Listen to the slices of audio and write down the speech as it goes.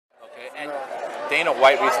And Dana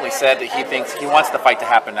White recently said that he thinks he wants the fight to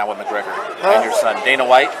happen now with McGregor and your son. Dana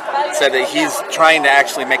White said that he's trying to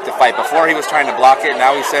actually make the fight. Before he was trying to block it.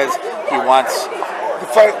 Now he says he wants the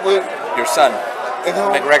fight with your son,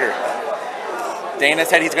 McGregor. Dana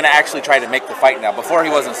said he's going to actually try to make the fight now. Before he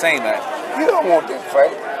wasn't saying that. You don't want that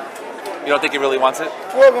fight. You don't think he really wants it?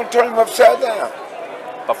 We're going to turn him upside down.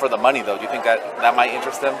 But for the money, though, do you think that might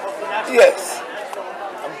interest them? Yes.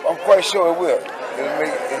 I'm quite sure it will.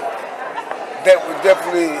 That would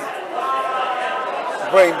definitely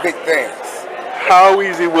bring big things. How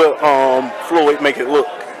easy will Floyd make it look?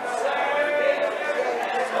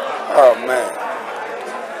 Oh, man.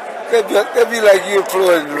 That'd be like you and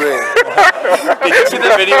Floyd in the ring. Did you see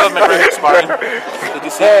the video of McGregor sparring?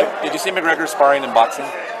 Did you see McGregor sparring in boxing?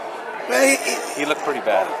 Man, he looked pretty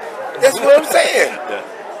bad. That's what I'm saying. Yeah.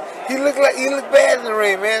 He looked bad in the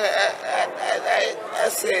ring, man. I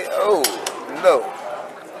said, oh no,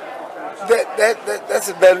 that's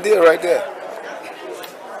a done deal right there.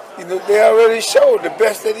 You know, they already showed the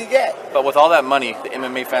best that he got. But with all that money, the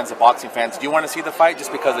MMA fans, the boxing fans, do you want to see the fight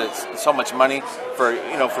just because it's so much money for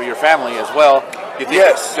for your family as well? You think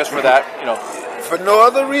yes. Just for that, For no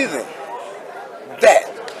other reason.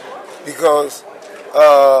 Because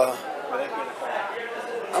I'm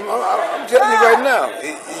telling you right now,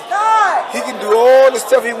 he can do all the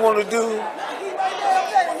stuff he want to do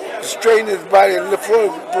to straighten his body and lift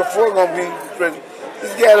forward before gonna be ready.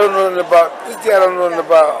 This guy don't know nothing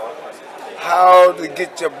about how to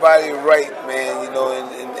get your body right, man. In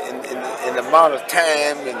the amount of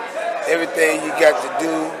time and everything you got to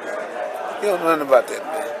do. He don't know nothing about that,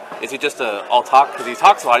 man. Is he just all talk? Because he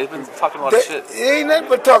talks a lot. He's been talking a lot of shit. It ain't nothing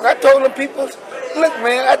but talk. I told them people, look,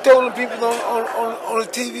 man. I told them people on the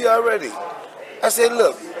TV already. I said,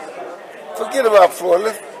 look, forget about Floyd.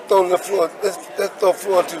 Let's throw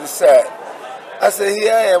Floyd to the side. I said,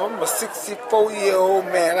 here I am. I'm a 64-year-old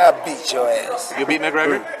man. I beat your ass. You beat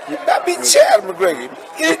McGregor? I beat the shit out of McGregor.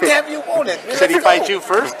 Anytime you want it. Man. Should he fight you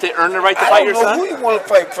first to earn the right to fight your son? I don't know who you want to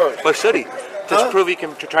fight first. But should he? To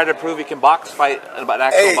try to prove he can box, fight an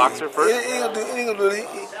actual boxer first?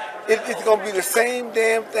 It's gonna be the same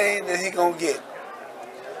damn thing that he gonna get.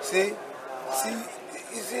 See? You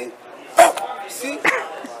see? See?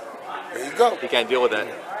 There you go. He can't deal with that.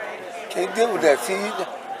 Can't deal with that. See?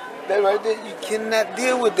 That right there, you cannot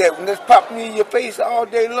deal with that. When that's popping in your face all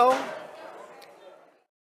day long,